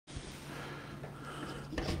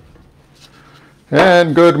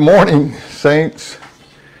And good morning, saints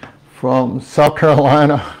from South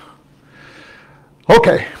Carolina.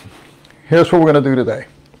 Okay, here's what we're going to do today.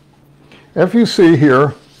 If you see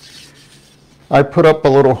here, I put up a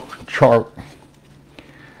little chart.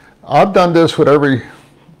 I've done this with every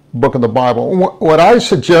book of the Bible. What I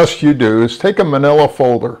suggest you do is take a manila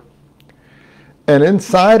folder and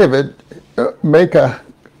inside of it make a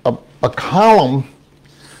column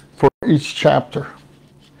for each chapter.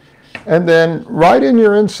 And then write in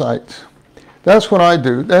your insights. That's what I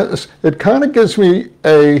do. It kind of gives me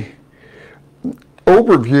a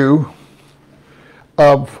overview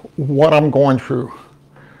of what I'm going through.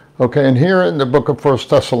 Okay, and here in the book of 1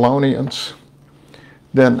 Thessalonians,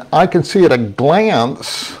 then I can see at a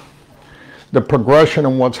glance the progression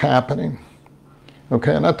and what's happening.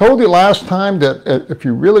 Okay, and I told you last time that if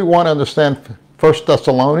you really want to understand 1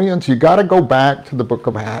 Thessalonians, you got to go back to the book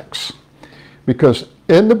of Acts. Because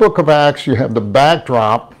in the book of Acts, you have the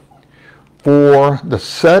backdrop for the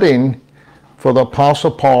setting for the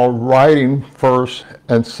Apostle Paul writing 1st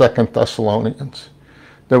and 2nd Thessalonians.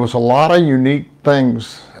 There was a lot of unique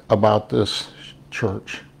things about this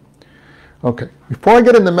church. Okay, before I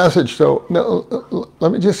get in the message though,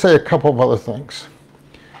 let me just say a couple of other things.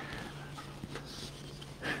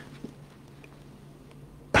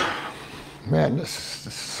 Man, this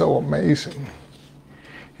is so amazing.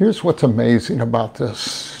 Here's what's amazing about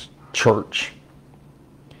this church,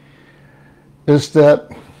 is that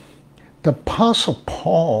the Apostle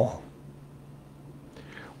Paul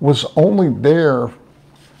was only there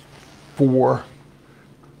for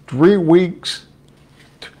 3 weeks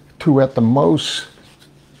to at the most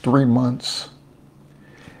 3 months.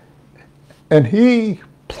 And he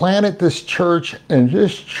planted this church, and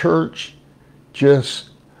this church just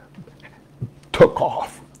took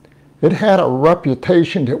off. It had a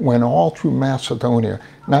reputation that went all through Macedonia.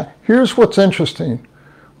 Now, here's what's interesting.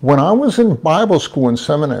 When I was in Bible school and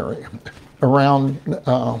seminary, it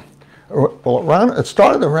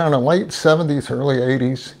started around the late 70s, early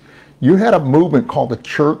 80s, you had a movement called the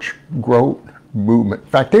church growth movement. In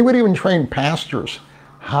fact, they would even train pastors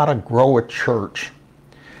how to grow a church.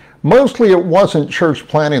 Mostly it wasn't church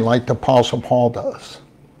planting like the Apostle Paul does.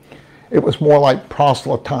 It was more like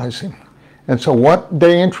proselytizing. And so what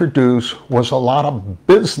they introduced was a lot of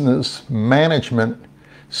business management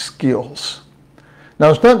skills. Now,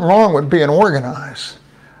 there's nothing wrong with being organized,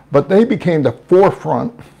 but they became the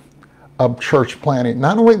forefront of church planting.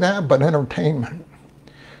 Not only that, but entertainment.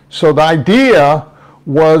 So the idea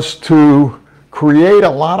was to create a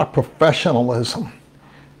lot of professionalism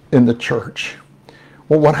in the church.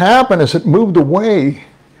 Well, what happened is it moved away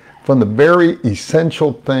from the very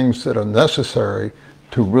essential things that are necessary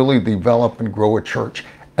to really develop and grow a church.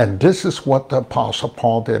 And this is what the Apostle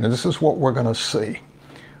Paul did, and this is what we're going to see.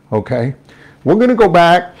 Okay? We're going to go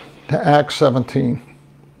back to Acts 17.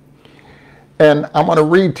 And I'm going to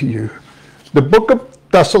read to you. The book of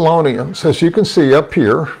Thessalonians, as you can see up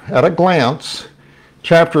here at a glance,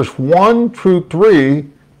 chapters 1 through 3,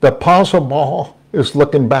 the Apostle Paul is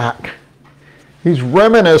looking back. He's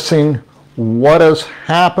reminiscing what has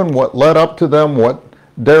happened, what led up to them, what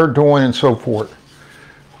they're doing, and so forth.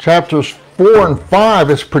 Chapters 4 and 5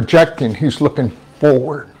 is projecting. He's looking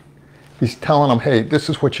forward. He's telling them, hey, this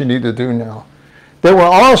is what you need to do now. They were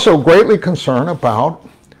also greatly concerned about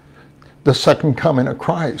the second coming of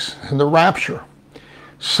Christ and the rapture.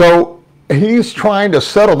 So he's trying to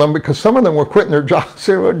settle them because some of them were quitting their jobs.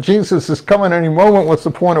 Saying, well, Jesus is coming any moment. What's the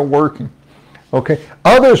point of working? Okay.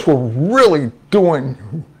 Others were really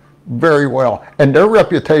doing very well. And their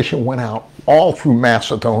reputation went out all through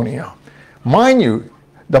Macedonia. Mind you,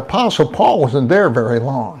 the Apostle Paul wasn't there very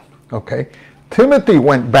long, okay? Timothy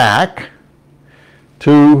went back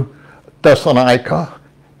to Thessalonica,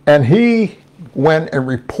 and he went and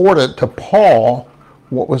reported to Paul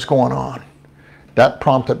what was going on. That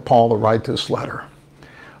prompted Paul to write this letter.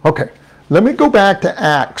 Okay, let me go back to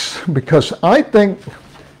Acts, because I think,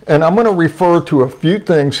 and I'm going to refer to a few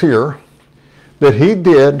things here that he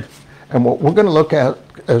did, and what we're going to look at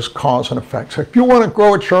as cause and effect. So if you want to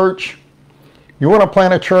grow a church, you want to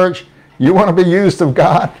plant a church, you want to be used of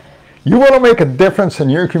God, you want to make a difference in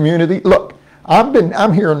your community. Look,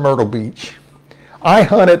 I'm here in Myrtle Beach. I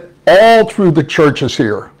hunted all through the churches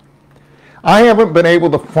here. I haven't been able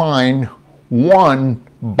to find one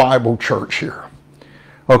Bible church here.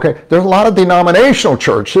 Okay, there's a lot of denominational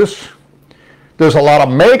churches. There's a lot of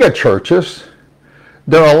mega churches.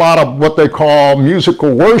 There are a lot of what they call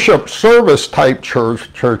musical worship service type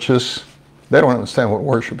churches. They don't understand what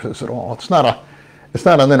worship is at all. It's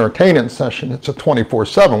not an entertainment session. It's a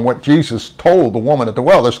 24/7. What Jesus told the woman at the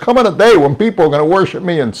well. There's coming a day when people are going to worship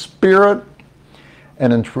me in spirit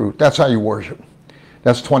and in truth. That's how you worship.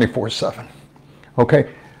 That's 24/7. Okay?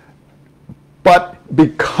 But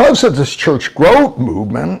because of this church growth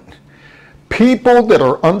movement, people that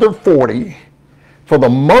are under 40, for the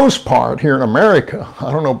most part here in America,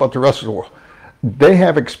 I don't know about the rest of the world, they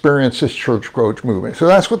have experienced this church growth movement. So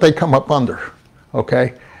that's what they come up under.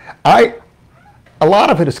 Okay? A lot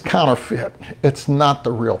of it is counterfeit. It's not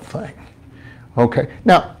the real thing. Okay?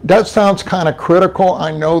 Now, that sounds kind of critical.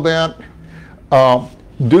 I know that.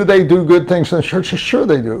 Do they do good things in the church? Sure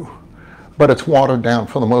they do. But it's watered down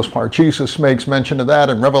for the most part. Jesus makes mention of that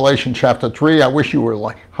in Revelation chapter 3. I wish you were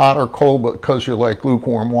like hot or cold, but because you're like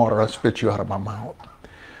lukewarm water, I spit you out of my mouth.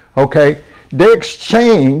 Okay? They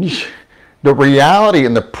exchange the reality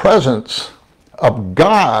and the presence of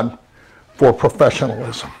God for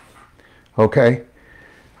professionalism. Okay?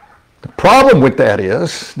 The problem with that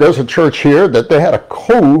is, there's a church here that they had a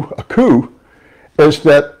coup, is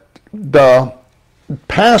that the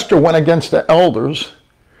pastor went against the elders.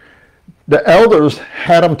 The elders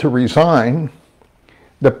had him to resign.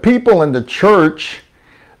 The people in the church,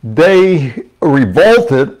 they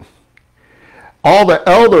revolted. All the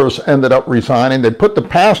elders ended up resigning. They put the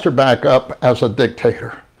pastor back up as a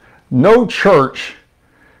dictator. No church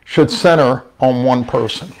should center on one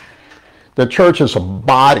person. The church is a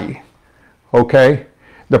body. Okay?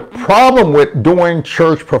 The problem with doing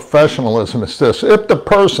church professionalism is this. If the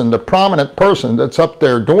person, the prominent person that's up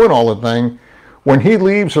there doing all the thing, when he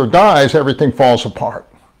leaves or dies, everything falls apart.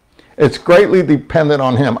 It's greatly dependent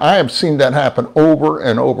on him. I have seen that happen over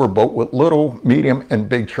and over, both with little, medium, and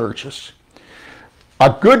big churches. A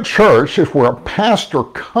good church is where a pastor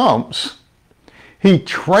comes, he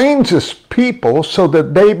trains his people so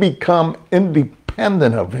that they become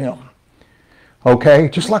independent of him. Okay,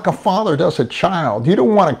 just like a father does a child. You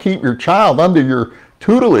don't want to keep your child under your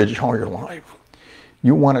tutelage all your life.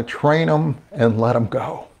 You want to train them and let them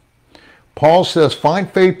go. Paul says,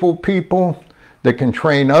 find faithful people that can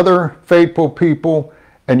train other faithful people,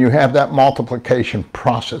 and you have that multiplication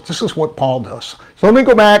process. This is what Paul does. So let me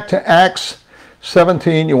go back to Acts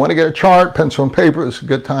 17. You want to get a chart, pencil and paper. It's a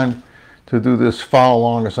good time to do this. Follow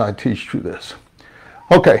along as I teach you this.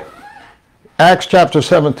 Okay, Acts chapter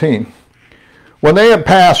 17. When they had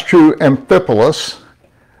passed through Amphipolis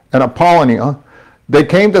and Apollonia, they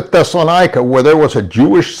came to Thessalonica, where there was a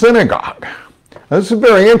Jewish synagogue. Now, this is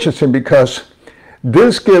very interesting because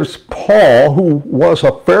this gives Paul, who was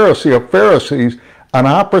a Pharisee of Pharisees, an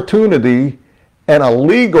opportunity and a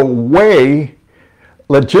legal way,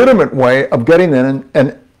 legitimate way of getting in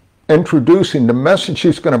and introducing the message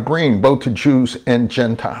he's going to bring both to Jews and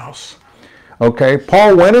Gentiles. Okay,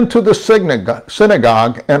 Paul went into the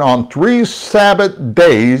synagogue, and on 3 Sabbath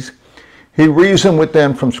days, he reasoned with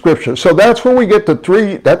them from Scripture. So that's when we get to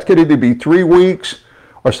 3, that could either be 3 weeks,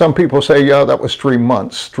 or some people say, yeah, that was 3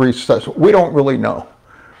 months, 3 steps. We don't really know,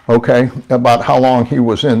 okay, about how long he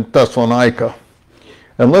was in Thessalonica.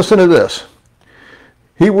 And listen to this.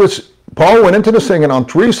 Paul went into the synagogue, and on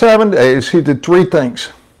 3 Sabbath days, he did 3 things.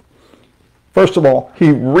 First of all,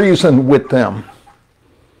 he reasoned with them.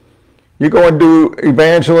 You go and do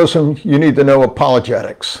evangelism, you need to know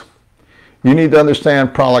apologetics. You need to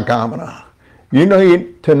understand prolegomena. You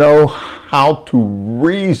need to know how to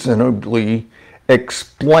reasonably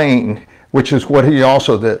explain, which is what he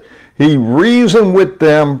also did. He reasoned with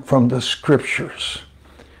them from the Scriptures.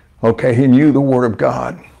 Okay, he knew the Word of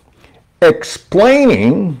God.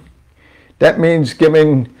 Explaining, that means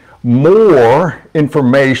giving more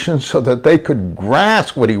information so that they could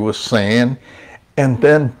grasp what he was saying, and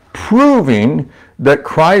then proving that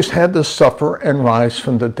Christ had to suffer and rise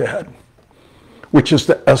from the dead, which is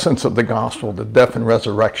the essence of the gospel, the death and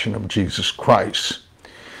resurrection of Jesus Christ.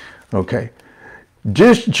 Okay,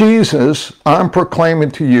 this Jesus I'm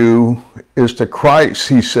proclaiming to you is the Christ,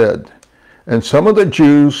 he said. And some of the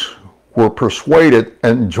Jews were persuaded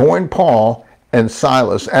and joined Paul and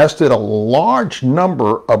Silas, as did a large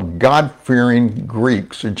number of God-fearing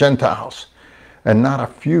Greeks or Gentiles, and not a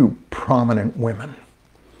few prominent women.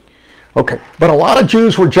 Okay, but a lot of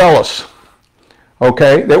Jews were jealous.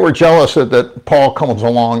 Okay, they were jealous that Paul comes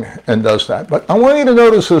along and does that. But I want you to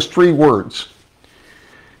notice those 3 words.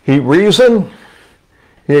 He reasoned,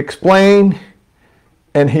 he explained,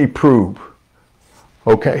 and he proved.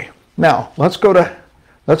 Okay, now let's go to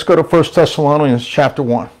 1 Thessalonians chapter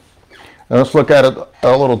 1. And let's look at it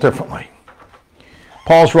a little differently.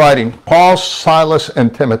 Paul's writing, Paul, Silas,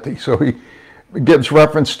 and Timothy. So he gives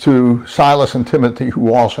reference to Silas and Timothy,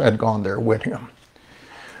 who also had gone there with him.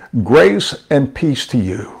 Grace and peace to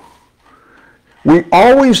you. We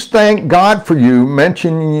always thank God for you,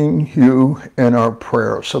 mentioning you in our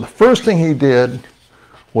prayers. So the first thing he did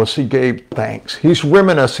was he gave thanks. He's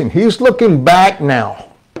reminiscing. He's looking back now.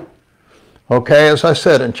 Okay, as I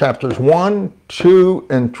said in chapters 1, 2,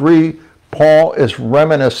 and 3, Paul is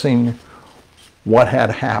reminiscing what had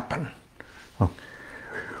happened.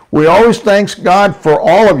 We always thank God for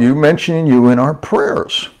all of you, mentioning you in our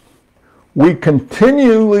prayers. We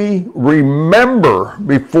continually remember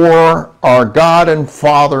before our God and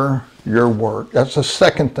Father your work. That's the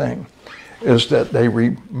second thing, is that they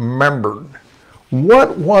remembered.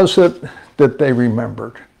 What was it that they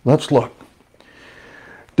remembered? Let's look.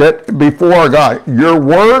 That before our God, your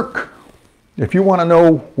work, if you want to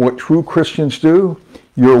know what true Christians do,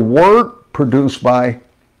 your work produced by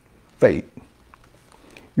faith.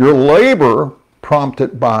 Your labor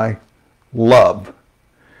prompted by love.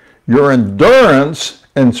 Your endurance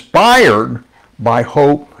inspired by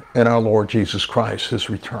hope in our Lord Jesus Christ, his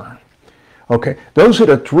return. Okay, those are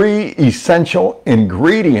the three essential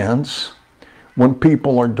ingredients when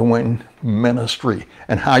people are doing ministry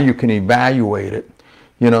and how you can evaluate it.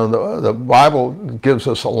 You know, the Bible gives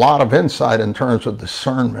us a lot of insight in terms of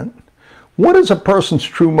discernment. What is a person's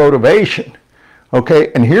true motivation?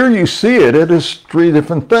 Okay, and here you see it. It is three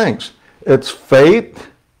different things. It's faith,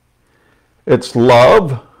 it's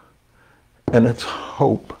love, and it's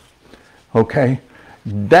hope. Okay,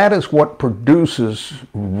 that is what produces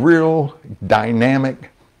real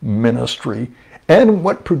dynamic ministry and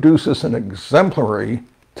what produces an exemplary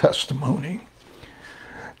testimony.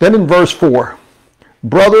 Then in verse 4,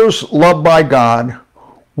 brothers loved by God,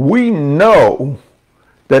 we know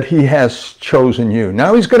that he has chosen you.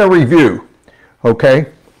 Now he's going to review. Okay,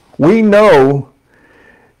 we know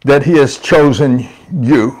that he has chosen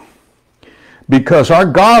you because our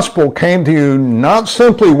gospel came to you not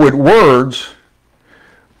simply with words,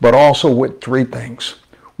 but also with three things: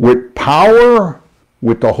 with power,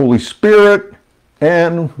 with the Holy Spirit,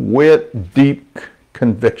 and with deep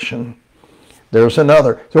conviction. There's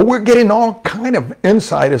another. So we're getting all kind of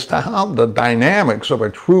insight as to how the dynamics of a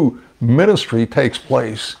true ministry takes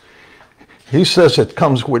place. He says it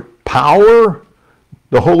comes with power,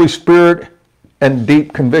 the Holy Spirit, and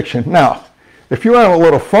deep conviction. Now, if you want a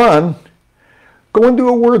little fun, go and do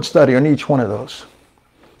a word study on each one of those.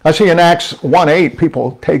 I see in Acts 1:8,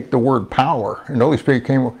 people take the word power, and the Holy Spirit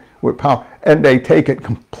came with power, and they take it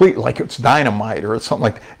complete like it's dynamite or something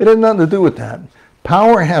like that. It has nothing to do with that.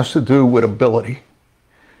 Power has to do with ability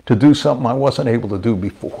to do something I wasn't able to do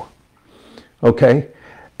before. Okay?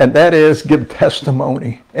 And that is give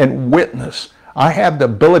testimony and witness. I have the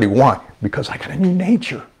ability. Why? Because I got a new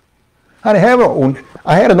nature. I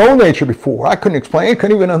had an old nature before. I couldn't explain. I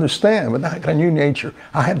couldn't even understand. But now I got a new nature.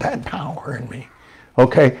 I have that power in me.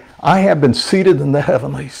 Okay? I have been seated in the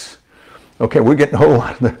heavenlies. Okay, we're getting a whole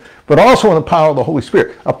lot of that. But also in the power of the Holy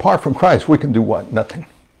Spirit. Apart from Christ, we can do what? Nothing.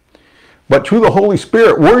 But through the Holy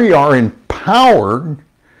Spirit, we are empowered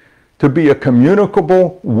to be a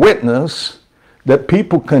communicable witness that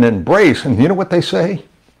people can embrace. And you know what they say?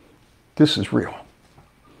 This is real.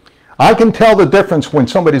 I can tell the difference when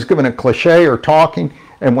somebody's giving a cliche or talking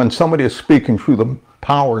and when somebody is speaking through the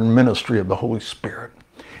power and ministry of the Holy Spirit.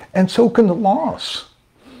 And so can the lost.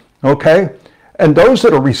 Okay? And those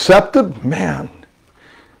that are receptive, man,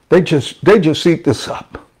 they just eat this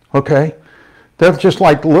up. Okay? They're just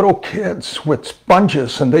like little kids with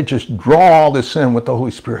sponges, and they just draw all this in with the Holy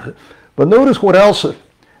Spirit. But notice what else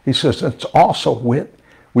he says. It's also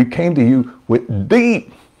we came to you with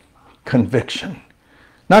deep conviction.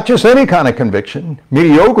 Not just any kind of conviction,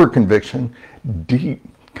 mediocre conviction, deep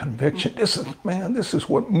conviction. This is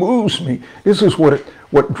what moves me. This is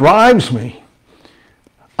what drives me.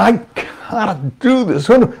 I gotta do this.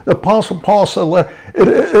 When the Apostle Paul said, it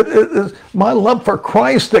is my love for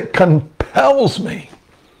Christ that compels me.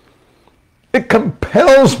 It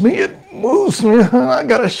compels me. It moves me. I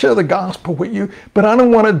gotta share the gospel with you, but I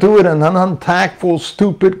don't want to do it in an untactful,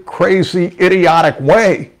 stupid, crazy, idiotic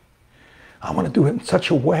way. I want to do it in such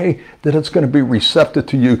a way that it's going to be receptive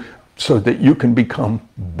to you so that you can become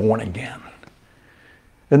born again.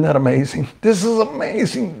 Isn't that amazing? This is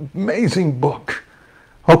amazing, amazing book.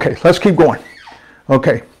 Okay, let's keep going.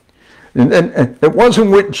 Okay. And it wasn't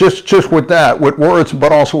with just with that, with words,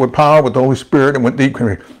 but also with power, with the Holy Spirit, and with deep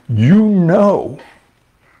conviction. You know.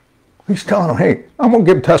 He's telling them, hey, I'm going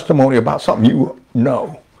to give testimony about something you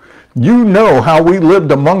know. You know how we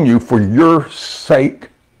lived among you for your sake.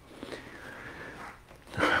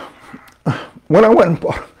 When I went,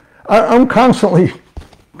 I'm constantly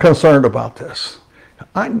concerned about this.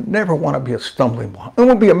 I never want to be a stumbling block. I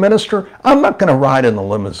want to be a minister. I'm not going to ride in the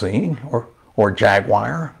limousine or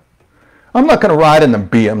Jaguar. I'm not going to ride in the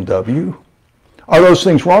BMW. Are those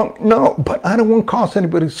things wrong? No, but I don't want to cause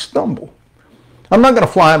anybody to stumble. I'm not going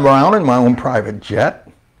to fly around in my own private jet.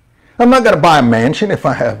 I'm not going to buy a mansion if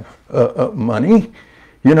I have money.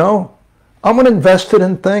 You know, I'm going to invest it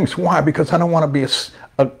in things. Why? Because I don't want to be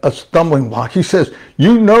a stumbling block. He says,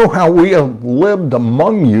 you know how we have lived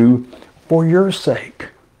among you for your sake.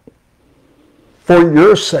 For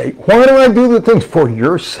your sake. Why do I do the things? For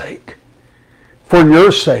your sake. For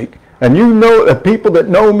your sake. And you know the people that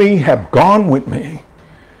know me have gone with me.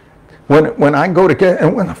 When I go to get,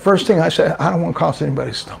 and when the first thing I say, I don't want to cause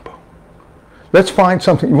anybody to stumble. Let's find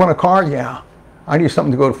something. You want a car? Yeah. I need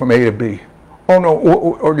something to go from A to B. Oh no,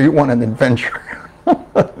 or do you want an adventure?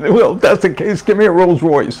 Well, if that's the case, give me a Rolls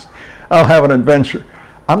Royce. I'll have an adventure.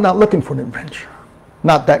 I'm not looking for an adventure.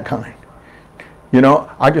 Not that kind. You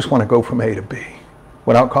know, I just want to go from A to B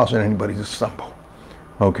without causing anybody to stumble.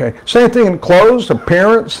 Okay? Same thing in clothes,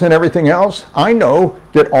 appearance, and everything else. I know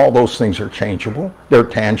that all those things are changeable. They're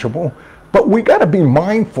tangible. But we got to be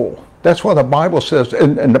mindful. That's why the Bible says,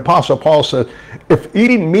 and the Apostle Paul says, if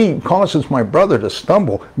eating meat causes my brother to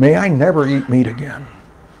stumble, may I never eat meat again.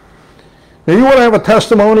 Now, you want to have a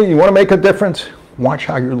testimony? You want to make a difference? Watch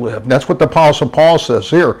how you live. That's what the Apostle Paul says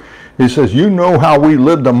here. He says, you know how we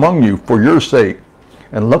lived among you for your sake.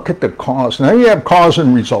 And look at the cause. Now you have cause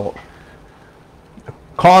and result.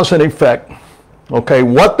 Cause and effect. Okay,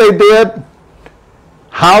 what they did,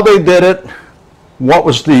 how they did it, what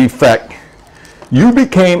was the effect? You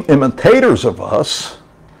became imitators of us.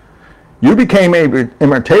 You became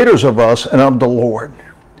imitators of us and of the Lord.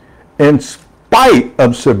 In spite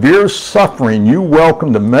of severe suffering, you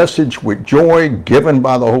welcomed the message with joy given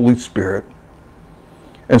by the Holy Spirit.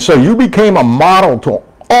 And so you became a model to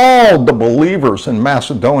all the believers in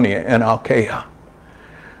Macedonia and Achaia.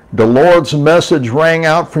 The Lord's message rang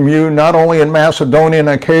out from you not only in Macedonia and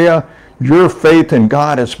Achaia, your faith in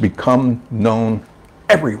God has become known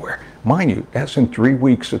everywhere. Mind you, that's in 3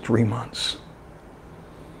 weeks to 3 months.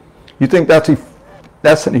 You think that's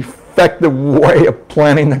an effective way of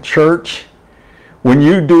planning a church? When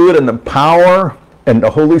you do it in the power and the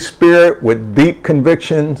Holy Spirit with deep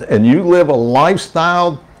convictions, and you live a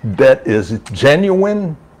lifestyle that is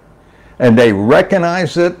genuine, and they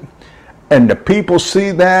recognize it, and the people see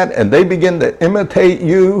that, and they begin to imitate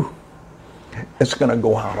you, it's going to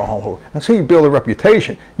go out all over. That's how you build a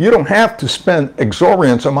reputation. You don't have to spend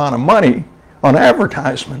exorbitant amount of money on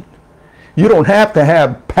advertisement. You don't have to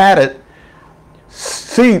have padded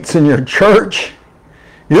seats in your church.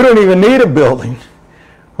 You don't even need a building.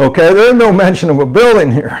 Okay, there's no mention of a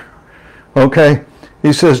building here. Okay,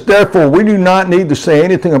 he says, therefore, we do not need to say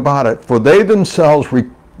anything about it, for they themselves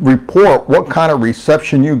report what kind of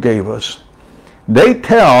reception you gave us. They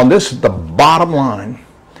tell, and this is the bottom line,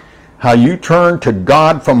 how you turned to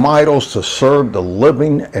God from idols to serve the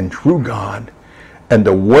living and true God, and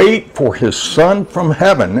to wait for his Son from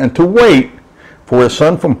heaven, and to wait for his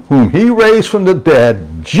Son from whom he raised from the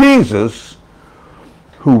dead, Jesus,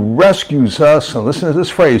 who rescues us, and listen to this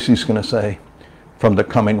phrase he's going to say, from the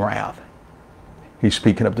coming wrath. He's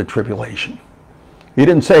speaking of the tribulation. He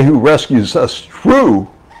didn't say who rescues us through,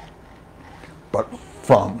 but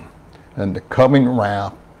from. And the coming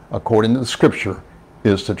wrath, according to the scripture,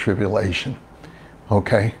 is the tribulation.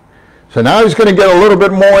 Okay? So now he's going to get a little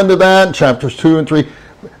bit more into that, chapters 2 and 3,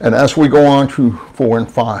 and as we go on to 4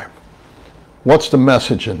 and 5. What's the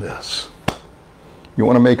message in this? You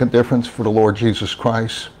want to make a difference for the Lord Jesus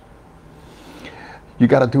Christ? You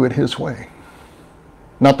got to do it his way,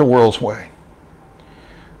 not the world's way.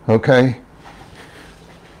 Okay?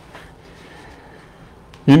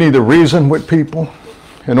 You need to reason with people.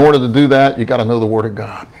 In order to do that, you got to know the Word of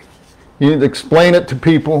God. You need to explain it to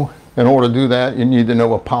people. In order to do that, you need to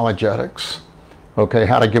know apologetics. Okay,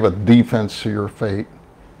 how to give a defense to your faith.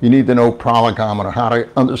 You need to know prolegomena, how to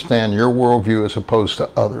understand your worldview as opposed to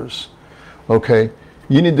others. Okay,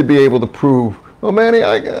 you need to be able to prove, oh Manny,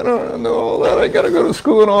 I gotta know all that, I gotta go to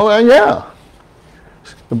school and all that. Yeah.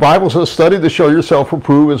 The Bible says, study to show yourself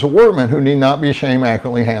approved as a workman who need not be ashamed,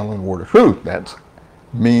 accurately handling the word of truth. That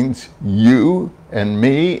means you and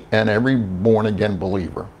me and every born-again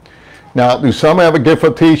believer. Now, do some have a gift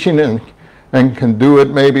of teaching and can do it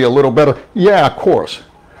maybe a little better? Yeah, of course.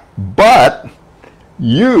 But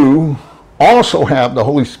you also have the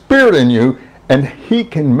Holy Spirit in you, and he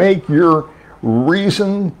can make your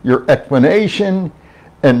reason, your explanation,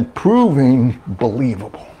 and proving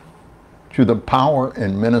believable through the power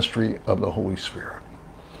and ministry of the Holy Spirit.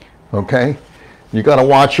 Okay? You got to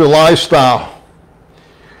watch your lifestyle.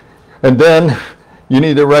 And then you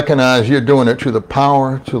need to recognize you're doing it through the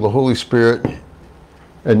power, through the Holy Spirit,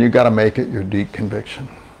 and you got to make it your deep conviction.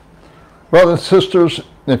 Brothers and sisters,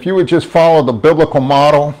 if you would just follow the biblical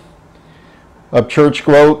model of church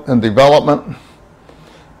growth and development,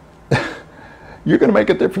 you're going to make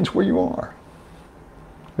a difference where you are.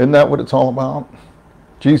 Isn't that what it's all about?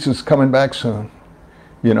 Jesus is coming back soon.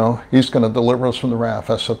 You know, he's going to deliver us from the wrath.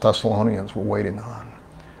 That's the Thessalonians we're waiting on.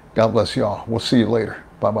 God bless y'all. We'll see you later.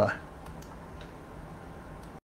 Bye-bye.